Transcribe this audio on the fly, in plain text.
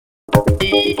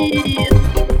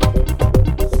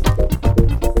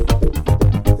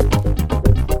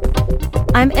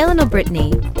I'm Eleanor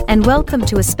Brittany, and welcome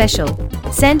to a special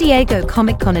San Diego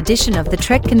Comic-Con edition of the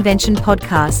Trek Convention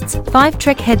podcast's 5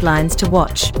 Trek Headlines to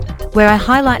Watch, where I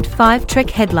highlight 5 Trek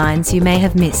headlines you may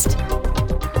have missed.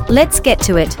 Let's get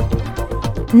to it.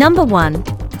 Number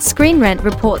 1. Screen Rant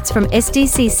reports from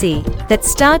SDCC that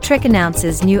Star Trek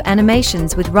announces new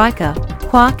animations with Riker,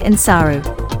 Quark and Saru.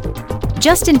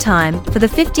 Just in time for the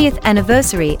 50th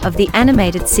anniversary of the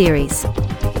animated series.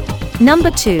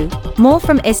 Number 2. More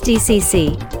from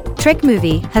SDCC. Trek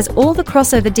Movie has all the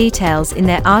crossover details in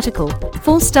their article,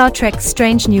 Full Star Trek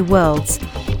Strange New Worlds,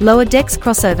 Lower Decks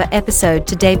crossover episode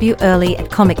to debut early at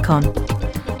Comic-Con.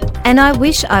 And I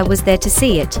wish I was there to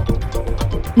see it.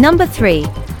 Number 3.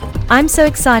 I'm so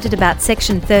excited about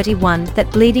Section 31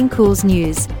 that Bleeding Cool's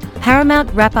news.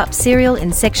 Paramount wrap-up serial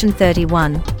in Section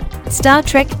 31. Star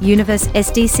Trek Universe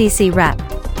SDCC wrap.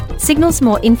 Signals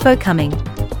more info coming.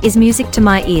 Is music to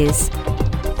my ears.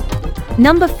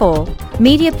 Number 4.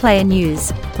 Media Player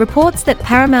News reports that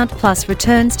Paramount Plus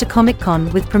returns to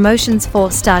Comic-Con with promotions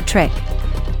for Star Trek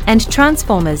and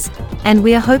Transformers, and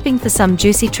we are hoping for some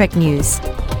juicy Trek news.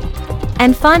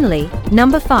 And finally,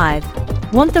 number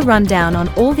 5. Want the rundown on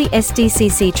all the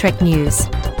SDCC Trek news?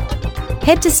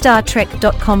 Head to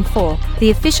StarTrek.com for the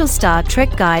official Star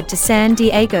Trek guide to San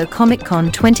Diego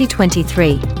Comic-Con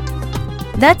 2023.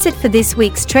 That's it for this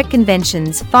week's Trek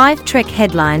Convention's 5 Trek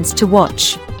headlines to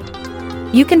watch.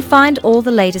 You can find all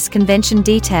the latest convention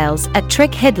details at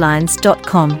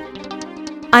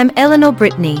trekheadlines.com. I'm Eleanor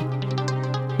Brittany.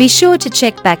 Be sure to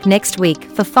check back next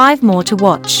week for 5 more to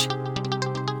watch.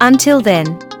 Until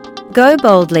then, go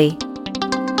boldly.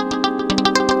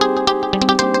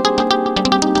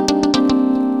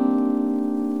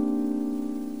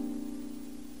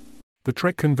 The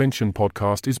Trek Convention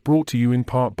podcast is brought to you in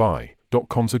part by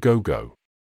 .com's a go-go.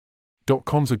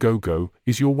 .com's a go-go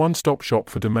is your one-stop shop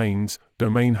for domains,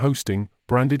 domain hosting,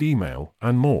 branded email,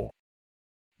 and more.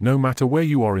 No matter where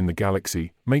you are in the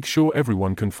galaxy, make sure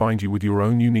everyone can find you with your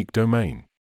own unique domain.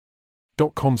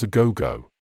 .com's a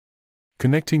go-go.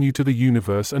 Connecting you to the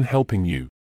universe and helping you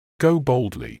go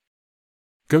boldly.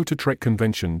 Go to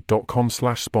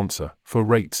trekconvention.com/sponsor for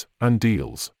rates and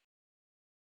deals.